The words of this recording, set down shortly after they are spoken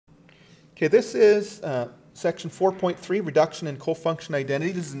Okay, this is section 4.3, reduction in cofunction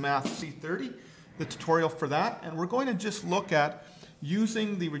identity. This is in Math C30, the tutorial for that. And we're going to just look at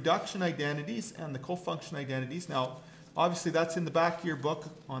using the reduction identities and the cofunction identities. Now, obviously that's in the back of your book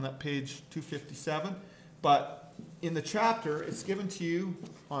on that page 257. But in the chapter, it's given to you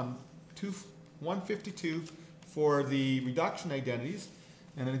on 152 for the reduction identities.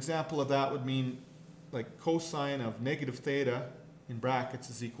 And an example of that would mean like cosine of negative theta in brackets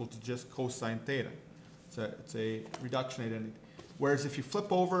is equal to just cosine theta. It's a reduction identity. Whereas if you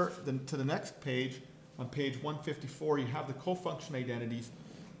flip over to the next page, on page 154, you have the cofunction identities,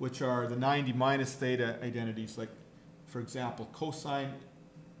 which are the 90 minus theta identities. Like, for example, cosine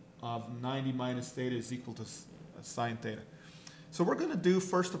of 90 minus theta is equal to sine theta. So we're going to do,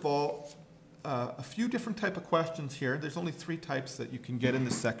 first of all, a few different type of questions here. There's only 3 types that you can get in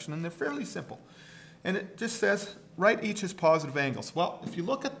this section, and they're fairly simple. And it just says, write each as positive angles. Well, if you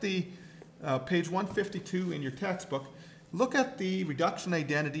look at the page 152 in your textbook, look at the reduction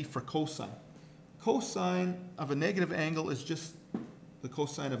identity for cosine. Cosine of a negative angle is just the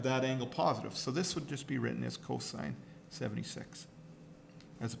cosine of that angle positive. So this would just be written as cosine 76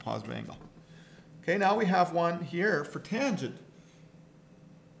 as a positive angle. Okay, now we have one here for tangent.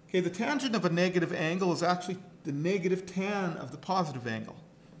 Okay, the tangent of a negative angle is actually the negative tan of the positive angle.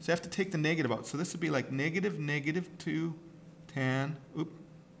 So you have to take the negative out. So this would be like negative 2 tan,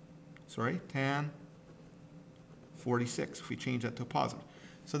 tan 46 if we change that to a positive.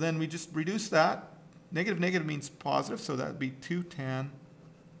 So then we just reduce that. Negative means positive, so that would be 2 tan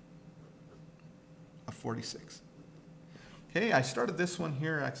of 46. Okay, I started this one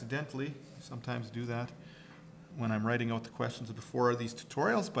here accidentally. I sometimes do that when I'm writing out the questions before these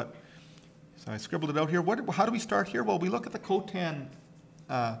tutorials, but so I scribbled it out here. How do we start here? Well, we look at the cotan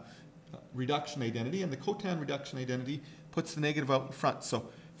reduction identity, and the cotan reduction identity puts the negative out in front. So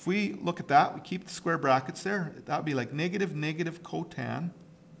if we look at that, we keep the square brackets there. That would be like negative cotan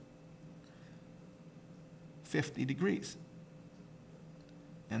 50 degrees.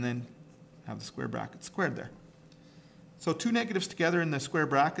 And then have the square brackets squared there. So 2 negatives together in the square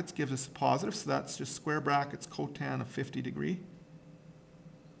brackets gives us a positive, so that's just square brackets cotan of 50 degree.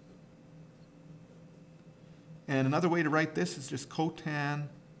 And another way to write this is just cotan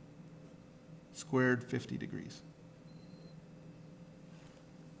squared 50 degrees.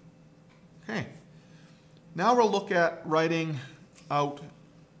 Okay. Now we'll look at writing out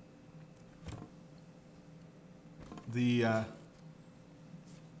the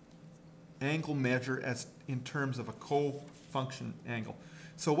angle measure as in terms of a cofunction angle.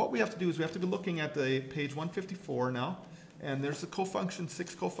 So what we have to do is we have to be looking at the page 154 now, and there's the cofunction,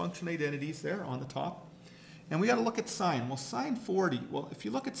 6 cofunction identities there on the top. And we got to look at sine. Well, sine 40, well, if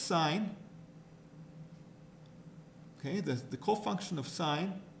you look at sine, okay, the cofunction of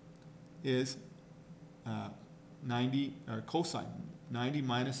sine is 90, or cosine, 90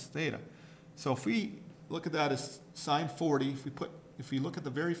 minus theta. So if we look at that as sine 40, if we look at the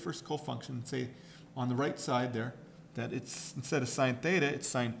very first cofunction and say on the right side there that it's, instead of sine theta, it's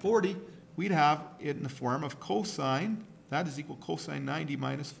sine 40, we'd have it in the form of cosine, that is equal cosine 90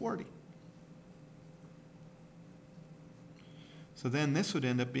 minus 40. So then this would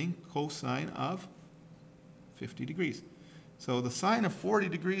end up being cosine of 50 degrees. So the sine of 40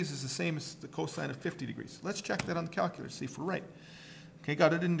 degrees is the same as the cosine of 50 degrees. Let's check that on the calculator, see if we're right. Okay,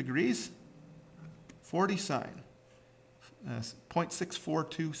 got it in degrees. 40 sine,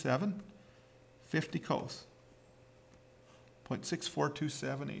 0.6427, 50 cos,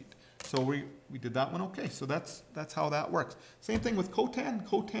 0.64278. So we did that one okay. So that's how that works. Same thing with cotan.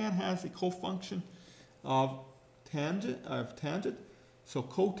 Cotan has a cofunction of tangent. So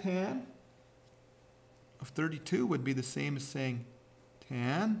cotan of 32 would be the same as saying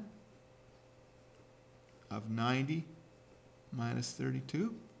tan of 90 minus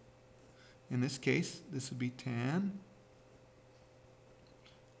 32. In this case, this would be tan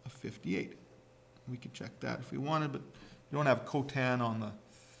of 58. We could check that if we wanted, but we don't have cotan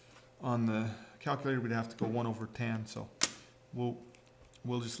on the calculator. We'd have to go 1 over tan, so we'll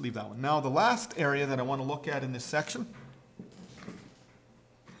just leave that one. Now, the last area that I want to look at in this section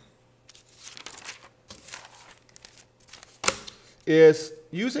is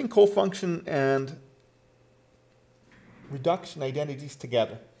using cofunction and reduction identities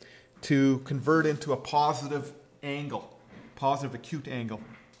together to convert into a positive angle, positive acute angle.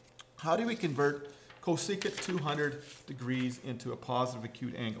 How do we convert cosecant 200 degrees into a positive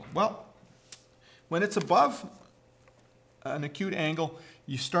acute angle? Well, when it's above an acute angle,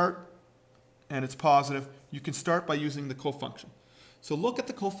 you start, and it's positive, you can start by using the cofunction. So look at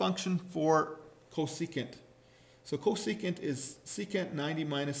the cofunction for cosecant So cosecant is secant 90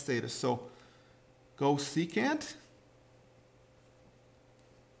 minus theta. So go secant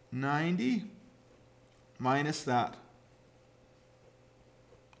 90 minus that.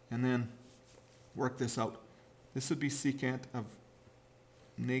 And then work this out. This would be secant of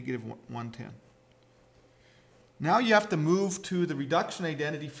negative 110. Now you have to move to the reduction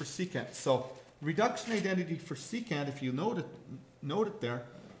identity for secant. So reduction identity for secant, if you note it there,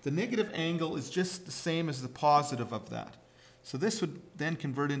 the negative angle is just the same as the positive of that. So this would then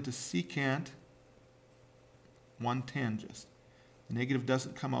convert into secant 110 just. The negative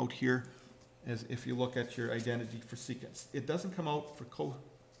doesn't come out here as if you look at your identity for secant. It doesn't come out for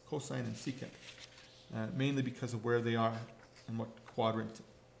cosine and secant, mainly because of where they are and what quadrant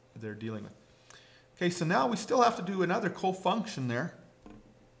they're dealing with. Okay, so now we still have to do another cofunction there,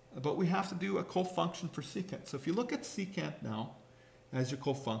 but we have to do a cofunction for secant. So if you look at secant now as your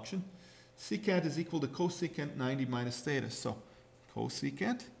cofunction, secant is equal to cosecant 90 minus theta. So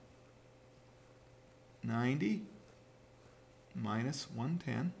cosecant 90 minus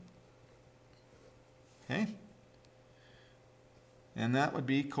 110. Okay? And that would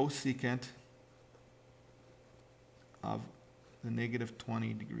be cosecant of the negative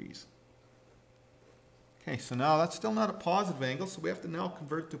 20 degrees. Okay, so now that's still not a positive angle, so we have to now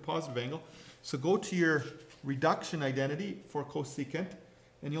convert it to a positive angle. So go to your reduction identity for cosecant,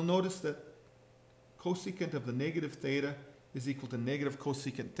 and you'll notice that cosecant of the negative theta is equal to negative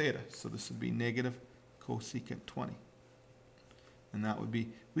cosecant theta. So this would be negative cosecant 20. And that would be,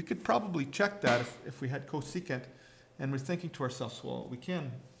 we could probably check that if we had cosecant, and we're thinking to ourselves, well, we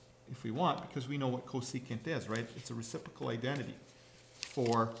can if we want, because we know what cosecant is, right? It's a reciprocal identity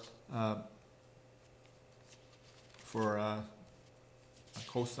for a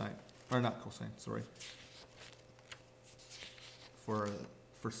cosine, or not cosine, sorry, for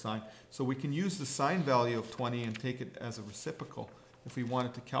sine. So we can use the sine value of 20 and take it as a reciprocal if we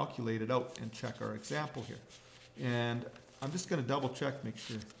wanted to calculate it out and check our example here. And I'm just going to double check, make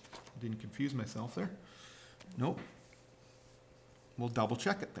sure I didn't confuse myself there. Nope. We'll double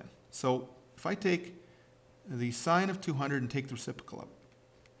check it then. So if I take the sine of 200 and take the reciprocal of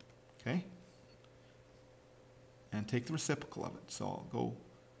it, okay? And take the reciprocal of it. So I'll go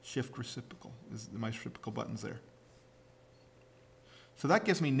shift reciprocal. My reciprocal button's there. So that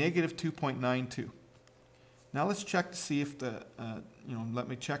gives me negative 2.92. Now let's check to see if the, let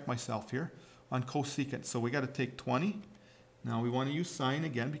me check myself here on cosecant. So we got to take 20. Now we want to use sine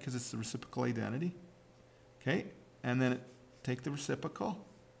again because it's the reciprocal identity. Okay, and then take the reciprocal.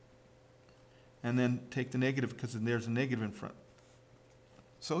 And then take the negative because there's a negative in front.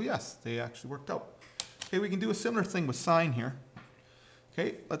 So yes, they actually worked out. Okay, we can do a similar thing with sine here.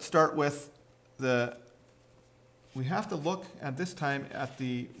 Okay, let's start with we have to look at this time at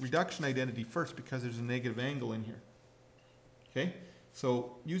the reduction identity first because there's a negative angle in here. Okay,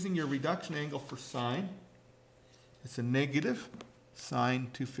 so using your reduction angle for sine, it's a negative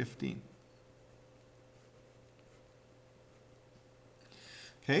sine 215.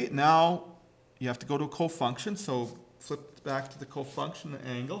 Okay, now you have to go to a cofunction, so flip back to the cofunction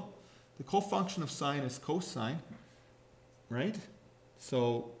angle. The cofunction of sine is cosine, right?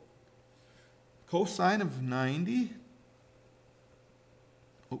 So cosine of 90,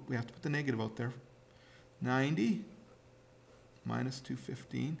 we have to put the negative out there, 90 minus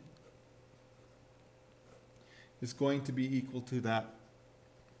 215 is going to be equal to that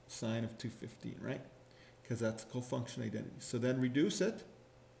sine of 215, right? Because that's cofunction identity. So then reduce it.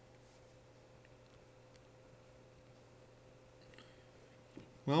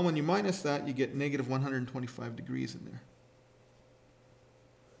 Well, when you minus that, you get negative 125 degrees in there.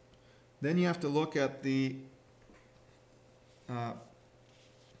 Then you have to look at the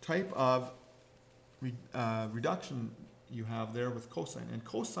type of reduction you have there with cosine. And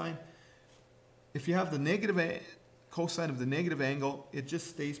cosine, if you have the negative cosine of the negative angle, it just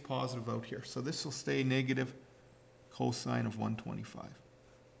stays positive out here. So this will stay negative cosine of 125,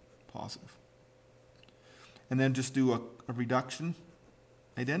 positive. And then just do a reduction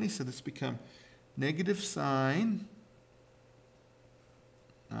identity. So this become negative sine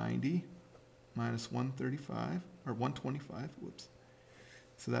 90 minus 135, or 125, whoops.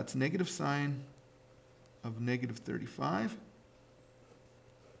 So that's negative sine of negative 35.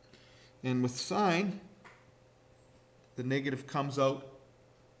 And with sine, the negative comes out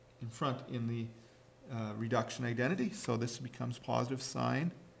in front in the reduction identity. So this becomes positive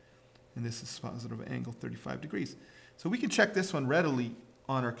sine, and this is positive angle 35 degrees. So we can check this one readily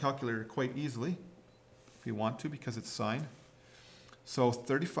on our calculator quite easily, if you want to, because it's sine. So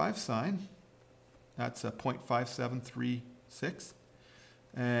 35 sine, that's a 0.5736.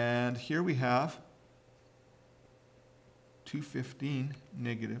 And here we have 215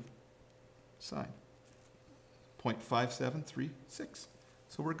 negative sign. 0.5736.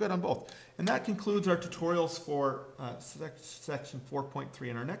 So we're good on both. And that concludes our tutorials for section 4.3.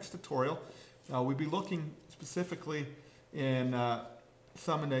 In our next tutorial, we'll be looking specifically in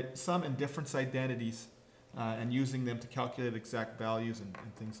sum and difference identities and using them to calculate exact values and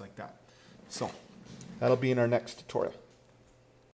things like that. So that'll be in our next tutorial.